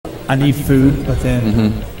I need food, but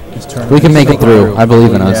then this tournament. We can make it through. I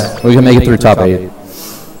believe in us. We can make it through top 8.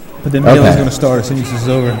 But then Melee is going to start as soon as this is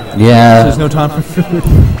over. Yeah. So there's no time for food.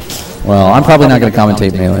 Well, I'm probably not going to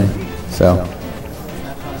commentate Melee. So.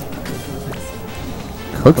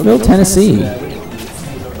 Cookeville, Tennessee.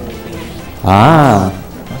 Ah.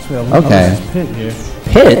 Okay.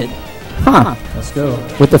 Pit? Huh. Let's go.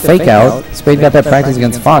 With the fake out, Spade got that practice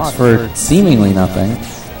against Fox for seemingly nothing.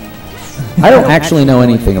 I don't actually know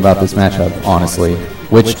anything about this matchup, honestly.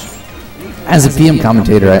 Which, as a PM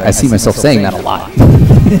commentator, I see myself saying that a lot.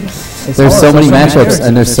 There's so many matchups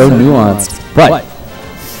and they're so nuanced. But.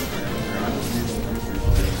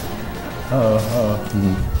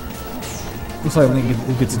 Looks like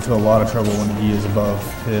Link gets into a lot of trouble when he is above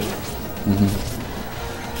Pit.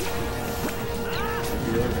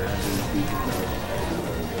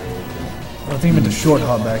 I think he meant a short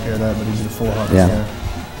hop back air that, but he's a full hop back air.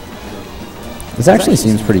 This actually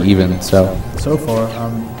seems pretty even, so. So far,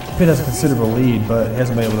 Pit has a considerable lead, but he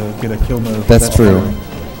hasn't been able to get a kill move. That's true.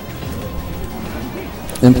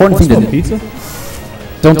 The important thing to pizza?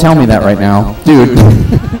 Don't tell me that right now, dude.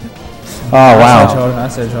 Oh wow. I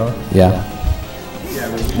said Charlie. Yeah.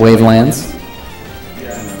 Wave lands.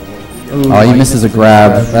 Oh, he misses a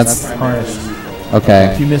grab. That's punished.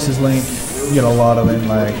 Okay. If you miss his Link, you get a lot of it.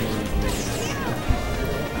 Like.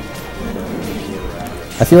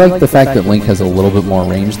 I feel like the fact that Link has a little bit more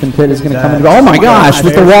range than Pit is going to come into. Oh my gosh!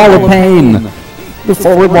 With the wall of pain. The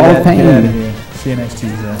forward wall of pain.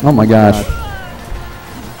 Oh my gosh.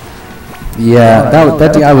 Yeah,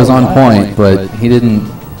 that guy was on point, but he didn't.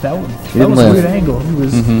 That was a weird angle. He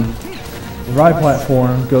was right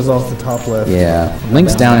platform, goes off the top left. Yeah,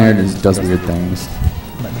 Link's down air does weird things.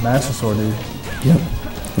 The Master Sword, dude. Yep.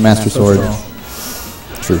 The Master Sword.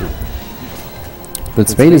 True. But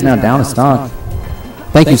Spade is now down to stock.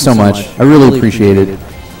 Thank you so much. I really appreciate it.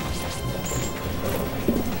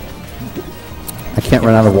 I can't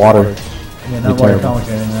run out of water. Yeah, not water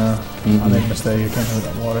complicated now. I made a mistake. I can't run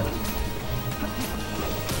without water.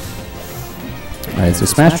 Alright, so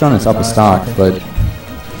SmashJohn is up a stock, but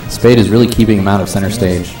Spade is really keeping him out of center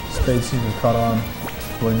stage. Spade seems to have caught on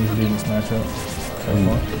what he needs to do in this matchup so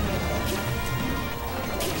far.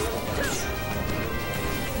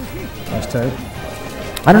 Nice tag.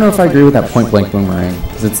 I don't know if I agree with that point blank boomerang,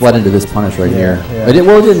 because it's led into this punish right here. It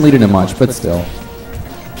didn't lead into much, but still.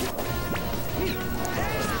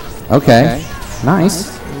 Okay,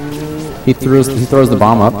 nice. He throws the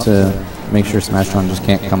bomb up to make sure SmashJohn just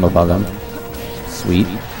can't come above him. Sweet.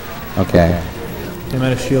 Okay. The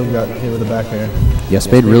amount of shield got hit with the back air. Yeah,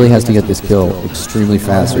 Spade really has to get this kill extremely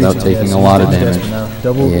fast without taking a lot of damage.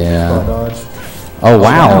 Double dodge. Oh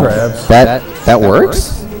wow, that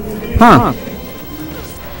works? Huh.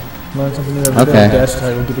 Learn something new every day. Dash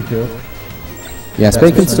attack will get the kill. Yeah,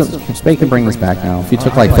 Spade can bring this back now. If he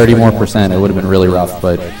took like 30% more, it would have been really rough.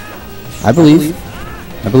 But I believe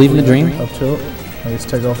in the dream. Up tilt. I guess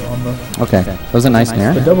take off on the. Okay, that was a nice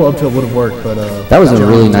snare. The double up tilt would have worked, but that was a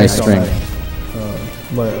really nice string.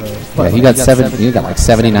 Yeah, he got like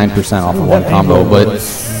 79% off of one combo, but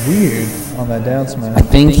weird on that down smash. I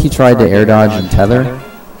think he tried to air dodge and tether.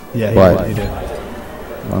 Yeah, but he did.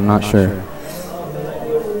 I'm not sure.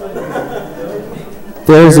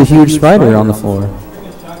 There's a huge spider on the floor.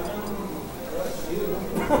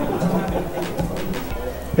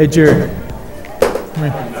 Hey, Jared. Come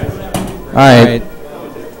here. Alright.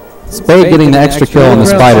 Spade getting the extra kill on the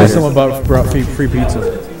spider. Someone brought free pizza.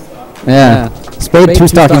 Yeah. Spade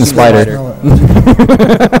two-stocking the spider. I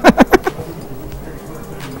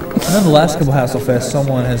know the last couple HASLfest,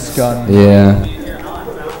 someone has gotten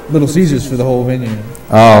Little Caesars for the whole venue.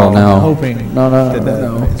 Oh, no. I'm hoping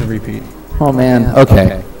that it's a repeat. Oh, man.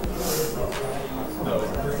 Okay.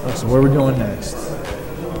 So where are we going next?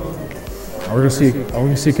 Are we gonna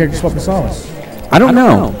see a character swap with Samus? I don't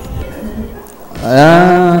know.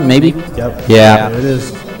 Maybe. Yep. Yeah. There it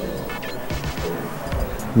is.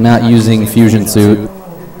 Not using Fusion Suit.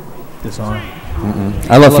 Disarm.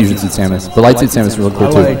 I love Fusion Suit Samus. The Light Suit Samus is really cool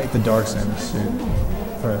too. I like the Dark Samus suit.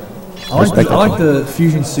 I like the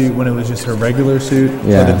Fusion Suit when it was just her regular suit,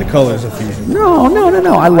 but the colors of Fusion. No.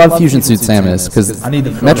 I love Fusion Suit Samus because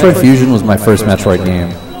Metroid Fusion was my first Metroid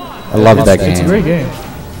game. I loved that game. It's a great game.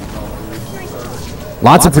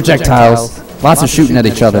 Lots of projectiles, lots of shooting at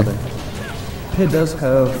each other. Pit does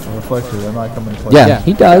have a reflector that might come into play. Yeah,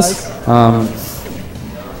 he does.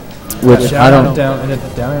 Which I don't. Down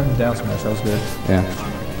smash. That was good. Yeah.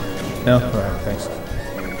 No. All right. Thanks.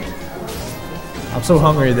 I'm so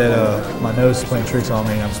hungry that my nose is playing tricks on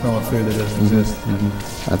me. I'm smelling food that doesn't exist.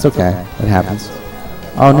 That's okay. It happens.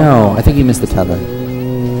 Oh no! I think he missed the tether.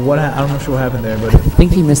 I'm not sure what happened there, but I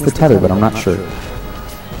think he missed the tether, but I'm not sure.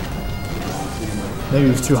 Maybe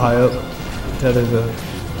he was too high up to tether the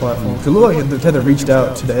platform. It looked like the tether reached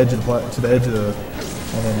out to the edge of the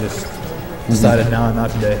and then just decided, nah,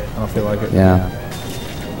 not today. I don't feel like it. Yeah.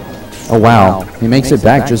 Oh wow, he makes it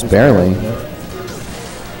back just barely.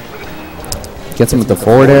 Gets him with the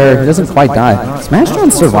forward air. He doesn't quite die.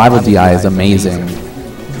 SmashJohn's survival DI is amazing.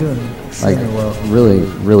 He's doing Like well. really,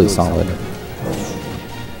 really solid.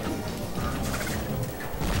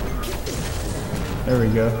 There we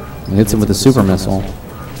go. He hits him with a super missile. I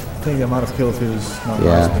think that might have killed if he was not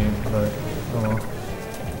Yeah. ice beam, but oh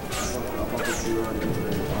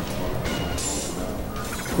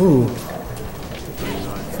well. Ooh.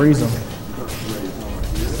 Freeze him.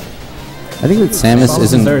 I think that Samus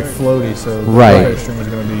isn't very floaty, so the right. string is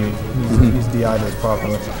going to be he's DI'd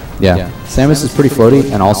properly. Yeah, Samus is pretty floaty,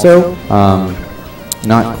 and also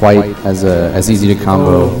not quite as easy to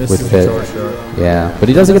combo with Pit. Yeah, but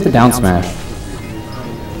he doesn't get the down smash,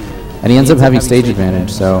 and he ends up having stage advantage.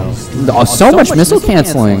 So so much missile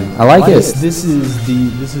canceling. I like it. This is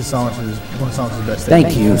Samus's one of Samus's best.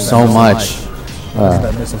 Thank you so much.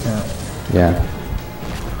 That missile count. Yeah.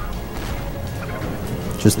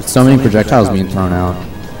 Just so many projectiles being thrown out.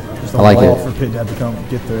 Just I like it. for Pit to have to come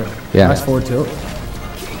get there. Yeah. Nice forward tilt.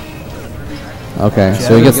 Okay,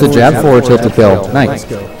 so he gets the jab forward tilt to kill. Nice. Let's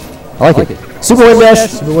go. I like it. Super wave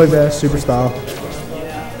dash. Super wave dash, super style.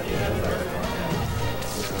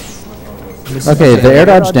 Okay, the air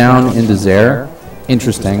dodge down into Zaire.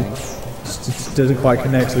 Interesting. Just doesn't quite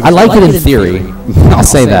connect. I like it in theory. I'll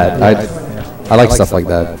say that. I like stuff like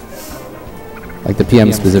that. Like the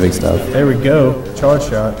PM specific stuff. There we go. Charge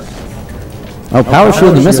shot. Oh, power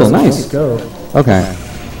shield the missile. Let's Nice. go. Okay.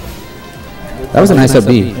 That was a nice up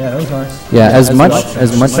B. Yeah, that was nice. Yeah, as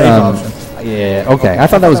much. Yeah. Okay, I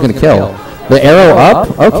thought that was gonna kill. The arrow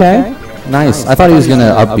up. Okay. Nice. I thought he was gonna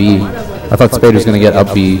up B. I thought Spade was gonna get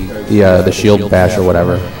up B. The shield bash or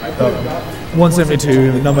whatever.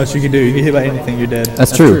 172. Not much you can do. You get hit by anything, you're dead.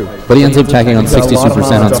 That's true. But he ends up tacking on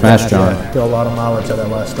 62% on SmashJohn. Got a lot of mileage at that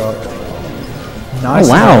last stock. Nice.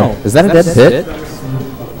 Oh wow. Is that a dead Pit?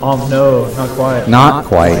 No, not quite. Not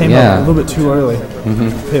quite. Came up a Yeah. little bit too early.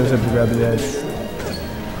 Pit was able to grab the edge.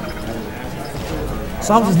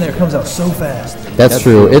 Samus in there comes out so fast. That's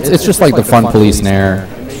true. It's just like the fun police nair.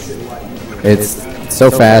 It's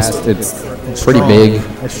so fast. It's pretty big.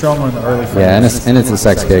 It's stronger in the early frames. Yeah, and it's a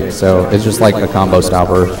sex kick, so it's just like a combo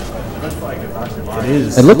stopper. It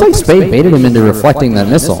is. It looked like Spade baited him into reflecting that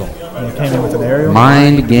missile. And it came in with an aerial.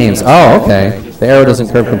 Mind games. Oh, okay. The arrow doesn't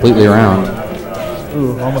curve completely around.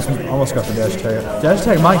 Ooh, almost got the dash tag. Dash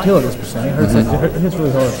tag might kill at this percent. It hurts. It hits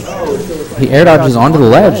really hard. He air dodges onto the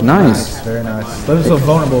ledge. Nice. Very nice. That was so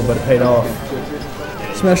vulnerable, but it paid off.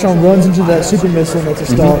 SmashJohn runs into that super missile. That's a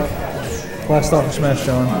stock. Last stock for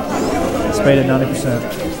SmashJohn. Spade at 90%.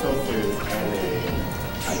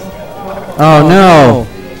 Oh no.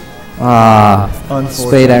 Unfortunate.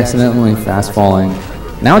 Spade accidentally fast falling.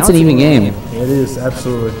 Now it's an even game. It is,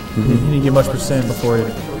 absolutely. You need to get much percent before you.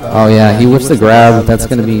 Oh yeah, he whips the grab. That's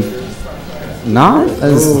going to be not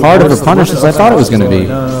as hard of a punish as I thought it was going to be.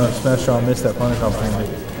 No, SmashJohn missed that punish opportunity.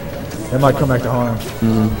 That might come back to harm.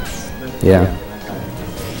 Yeah.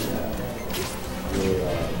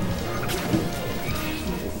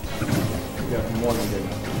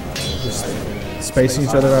 Just spacing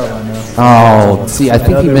each other out right now. Oh, see, I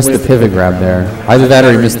think he missed the pivot grab there. Either that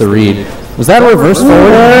or he missed the read. Was that a reverse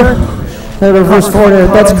forward air? That reverse forward air.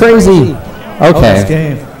 That's crazy. Okay.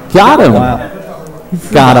 Game. Got him. Wow.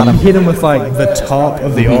 Got him. Hit him with like the top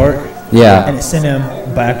of the arc. Yeah. And it sent him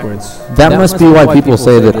backwards. That must be why people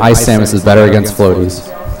say that Ice Samus is better against floaties.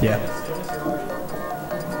 Yeah.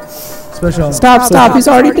 Especially on Stop, he's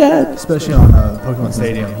already dead. Especially on Pokemon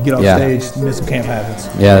Stadium. You get off stage, missile camp happens.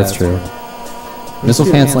 Yeah, that's true. Missile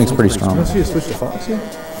canceling's pretty strong. You see a switch to Fox here?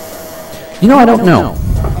 You know, I don't know.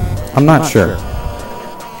 I'm not sure.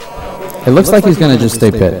 It looks like he's going to just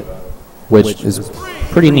stay Pit, which is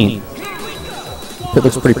pretty neat. Pit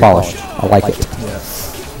looks pretty polished. I like it. Yeah.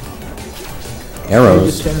 Arrows.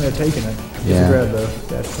 Just standing there taking it. Yeah. Grab the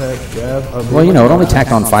dash tag, jab. Well, you know, it only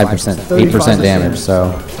tacked on 5%, 8% damage,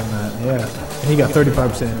 so. Yeah. And he got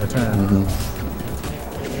 35% in return.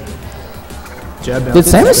 Jab down. Did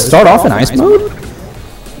Samus start off in ice mode?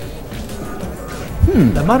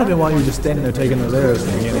 That might have been why you were just standing there taking those arrows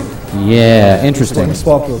in the beginning. Yeah, Let interesting. me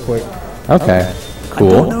swap real quick. Okay, I don't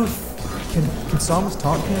cool. know if, can Samus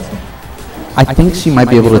taunt cancel? I think she might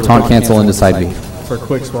be able to taunt cancel into side B. For a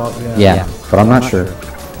quick swap, Yeah, but I'm not sure.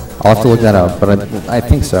 I'll have to look that up, but I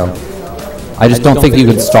think so. I just don't think you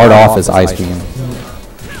could start off as Ice Beam.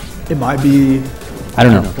 It might be I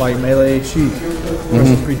don't know. Like melee sheep.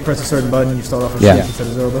 Press a certain button, you start off with Yeah. sheep instead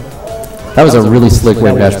of Zelda. That was a really slick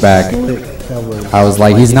wave dash back. That was I was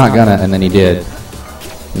like, he's not gonna, and then he did.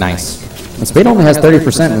 Nice. And Spade only has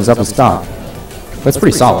 30% and is up in stock. That's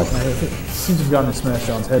pretty solid. Seems to have gotten to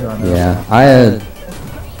SmashJohn's head right now. Yeah,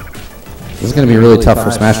 this is going to be really tough for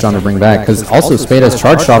SmashJohn to bring back, because also Spade has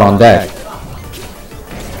charge shot on deck.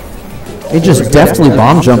 It just deftly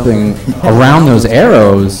bomb jumping around those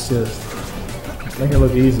arrows. Just make it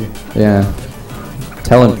look easy. Yeah.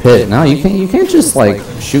 Tell him pit. No, you can't just like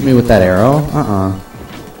shoot me with that arrow.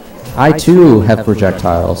 I too have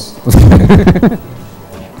projectiles.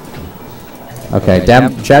 Okay,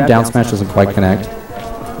 jab down smash doesn't quite connect.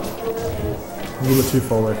 A little bit too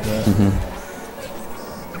far away for that.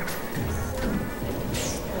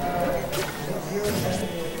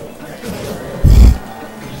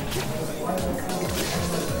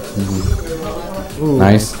 Ooh,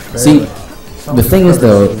 Nice. barely. See, the thing is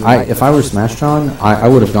though, if I were SmashJohn, I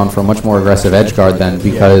would have gone for a much more aggressive edge guard then,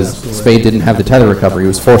 because Spade didn't have the tether recovery. He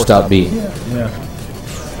was forced to up B. Yeah.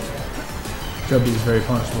 Jub B is very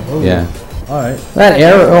punishable. Ooh. Yeah. Alright. That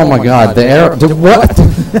arrow, oh my god, the arrow, what?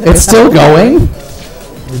 It's still going?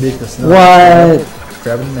 Ridiculous. No. What?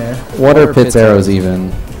 Grab it in there. What are Pit's arrows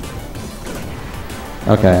even?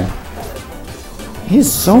 Okay. He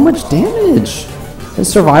has so much damage.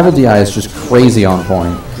 His survival DI is just crazy on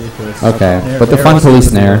point. Ridiculous. Okay, but the fun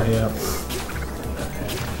police nair. Yeah.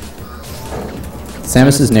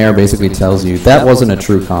 Samus's nair basically tells you that wasn't a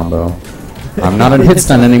true combo. I'm not in hit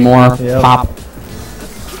stun anymore. Yep. Pop.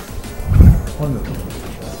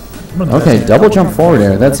 Okay, double jump forward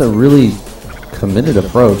air. That's a really committed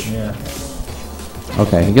approach. Yeah.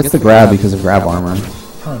 Okay, he gets the grab because of grab armor.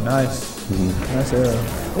 Oh, nice. Nice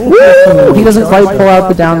arrow. Woo! He doesn't quite pull out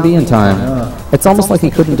the down B in time. Yeah. It's almost like he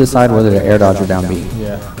couldn't decide whether to air dodge or down B.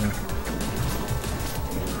 Yeah.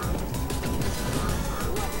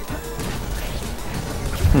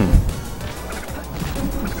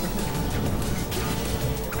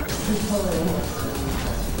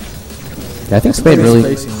 Yeah, I think Spade really...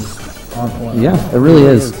 Spacing is on point. Yeah, it really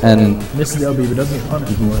is. And Misses LB, but doesn't get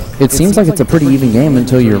punished for it. it seems like it's a pretty even game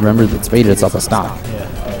until you remember that Spade is up a stock. Yeah.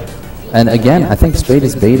 And again, I think Spade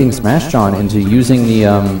is baiting SmashJohn into using the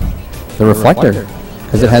reflector,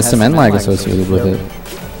 because it has some end lag associated with it.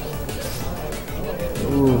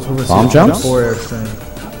 Ooh, so we're Bomb seeing jumps? 4 air string.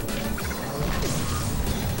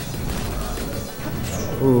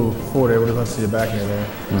 Ooh, forward air. We're going to see the back air there.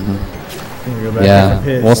 Go back Yeah.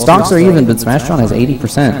 hit. Well, stocks are even, but SmashJohn has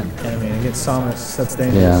 80%. I mean, against Samus, that's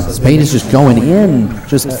dangerous. Yeah. That's Spade is just going in,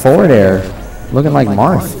 just forward air, looking like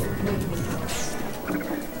Marth.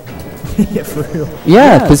 yeah, for real.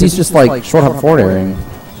 Yeah, because he's just like short hop forward airing.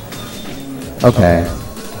 Okay.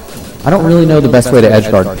 I don't really know the best way to edge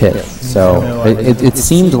guard Pit, so it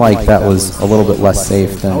seemed like that was a little bit less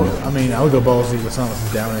safe than... I mean, I would go ballsy with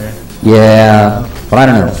Samus' down air. Yeah, but I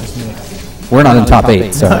don't That's know. just me. We're not in top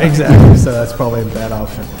 8, so... Exactly, so that's probably a bad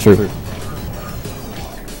option. True.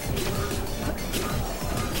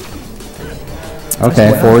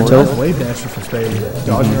 Okay, forward tilt. Nice wave dash from Spade,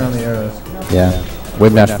 dodging around the arrows. Yeah,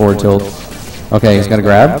 wave dash forward tilt. Okay, he's gonna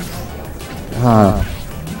grab.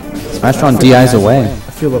 SmashJohn DI's away.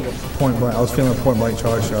 I feel a point blank. I was feeling a point blank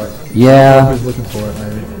charge shot. I Yeah. was looking for it,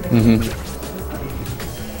 maybe.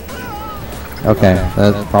 Okay,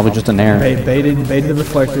 that's probably just a nair. Baited the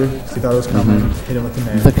reflector. He thought it was coming. Hit him with the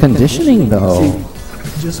nair. The conditioning, though.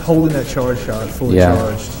 Just holding that charge shot fully Yeah.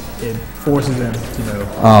 charged, it forces him,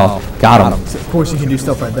 Oh, got him. Of course, you can do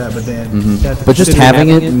stuff like that, but then you have to But just consider having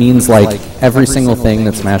it means like every single thing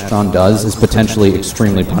that SmashJohn does is potentially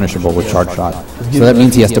extremely punishable with charge shot. So that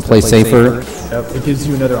means he has to play safer. Yep, it gives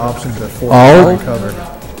you another option to force Oh. recover.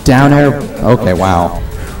 Down air. Okay, wow.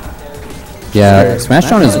 Yeah,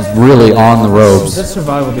 SmashJohn is really on the ropes. That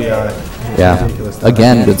survival DI. is Yeah. ridiculous.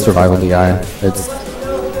 Again, good survival DI. It's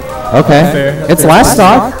okay. Fair. It's last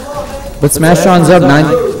stock, but SmashJohn's up 9.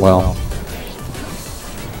 Well.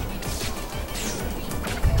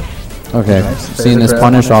 Okay, seeing this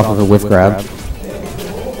punish off of a whiff grab.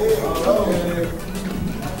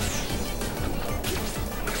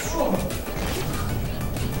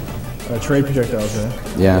 Trade projectiles there.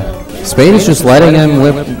 Yeah. Spade is just letting him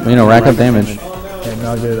whip, rack up damage. Okay,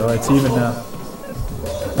 not good. Oh, it's even now.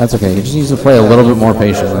 That's okay. He just needs to play a little bit more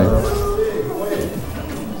patiently.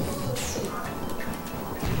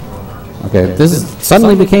 Okay, this is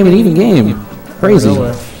suddenly became an even game. Crazy.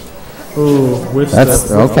 Ooh, whiff That's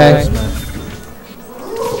step. okay.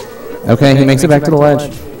 Okay, he makes it back to the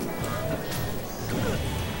ledge.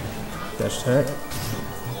 Dash attack.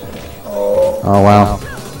 Oh wow.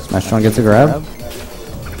 SmashJohn gets a grab.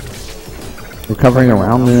 recovering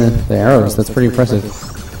around the arrows. That's pretty impressive.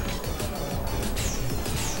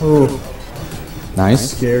 Ooh.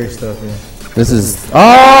 Nice. Scary stuff here. This is...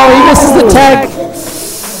 Oh, he misses the tag!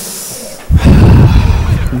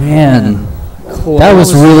 Man. That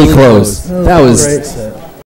was really close. That was... Great set.